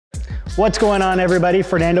What's going on, everybody?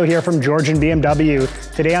 Fernando here from Georgian BMW.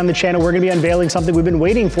 Today on the channel, we're going to be unveiling something we've been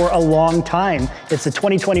waiting for a long time. It's the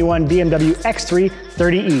 2021 BMW X3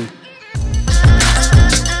 30e.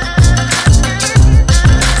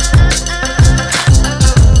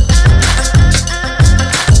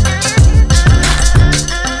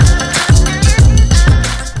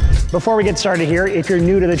 Before we get started here, if you're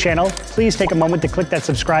new to the channel, please take a moment to click that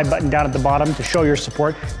subscribe button down at the bottom to show your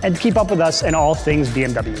support and to keep up with us and all things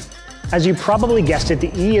BMW. As you probably guessed it,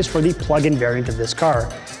 the E is for the plug-in variant of this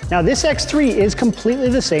car. Now this X3 is completely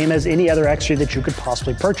the same as any other X3 that you could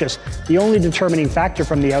possibly purchase. The only determining factor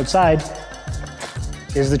from the outside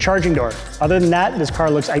is the charging door. Other than that, this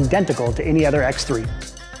car looks identical to any other X3.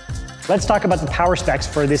 Let's talk about the power specs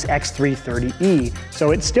for this X3 30e.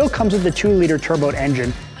 So it still comes with the 2-liter turbo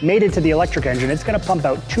engine. Made it to the electric engine, it's going to pump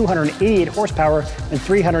out 288 horsepower and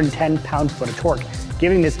 310 pound-foot of torque,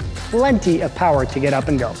 giving this plenty of power to get up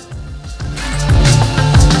and go.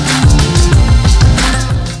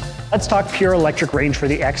 Let's talk pure electric range for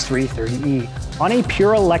the X3 30e. On a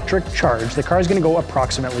pure electric charge, the car is going to go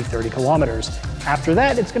approximately 30 kilometers. After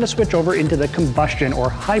that, it's going to switch over into the combustion or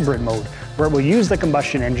hybrid mode, where it will use the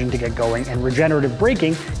combustion engine to get going and regenerative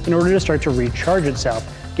braking in order to start to recharge itself,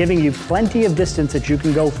 giving you plenty of distance that you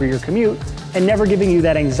can go for your commute and never giving you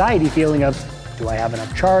that anxiety feeling of, do I have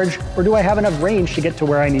enough charge or do I have enough range to get to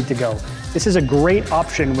where I need to go? This is a great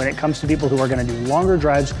option when it comes to people who are going to do longer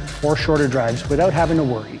drives or shorter drives without having to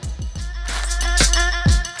worry.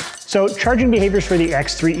 So charging behaviors for the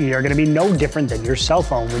X3e are going to be no different than your cell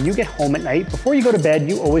phone. When you get home at night, before you go to bed,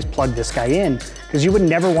 you always plug this guy in because you would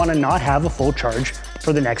never want to not have a full charge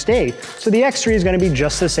for the next day. So the X3 is going to be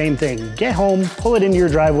just the same thing. Get home, pull it into your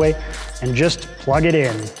driveway, and just plug it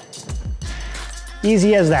in.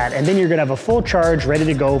 Easy as that, and then you're going to have a full charge ready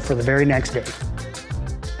to go for the very next day.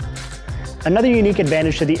 Another unique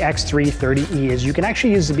advantage to the X3 30e is you can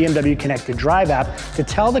actually use the BMW Connected Drive app to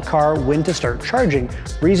tell the car when to start charging.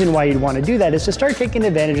 Reason why you'd want to do that is to start taking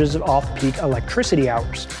advantages of off-peak electricity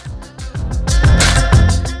hours.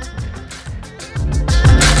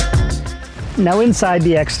 Now inside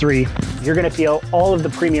the X3, you're going to feel all of the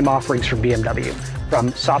premium offerings from BMW,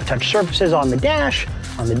 from soft touch surfaces on the dash,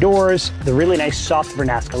 on the doors, the really nice soft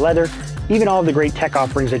Vernasca leather, even all of the great tech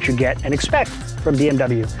offerings that you get and expect from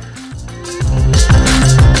BMW.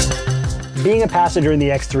 Being a passenger in the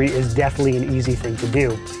X3 is definitely an easy thing to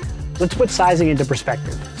do. Let's put sizing into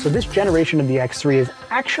perspective. So this generation of the X3 is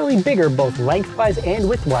actually bigger both lengthwise and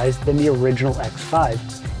widthwise than the original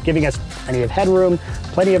X5, giving us plenty of headroom,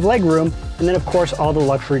 plenty of legroom, and then of course all the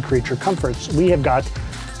luxury creature comforts. We have got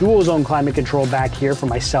dual zone climate control back here for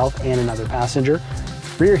myself and another passenger,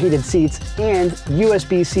 rear heated seats, and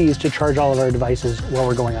USB-Cs to charge all of our devices while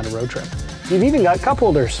we're going on a road trip. You've even got cup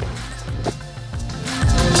holders.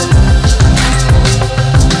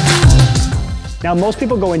 Now, most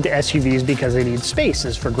people go into SUVs because they need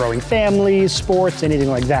spaces for growing families, sports, anything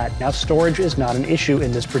like that. Now, storage is not an issue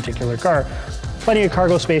in this particular car. Plenty of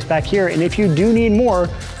cargo space back here, and if you do need more,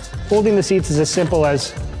 folding the seats is as simple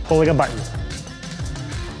as pulling a button,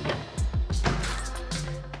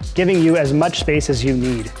 giving you as much space as you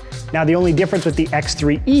need. Now, the only difference with the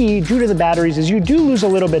X3e, due to the batteries, is you do lose a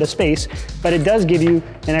little bit of space, but it does give you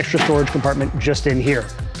an extra storage compartment just in here.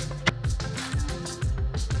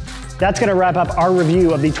 That's going to wrap up our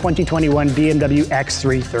review of the 2021 BMW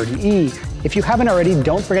X3 30e. If you haven't already,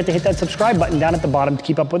 don't forget to hit that subscribe button down at the bottom to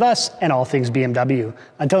keep up with us and all things BMW.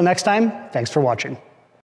 Until next time, thanks for watching.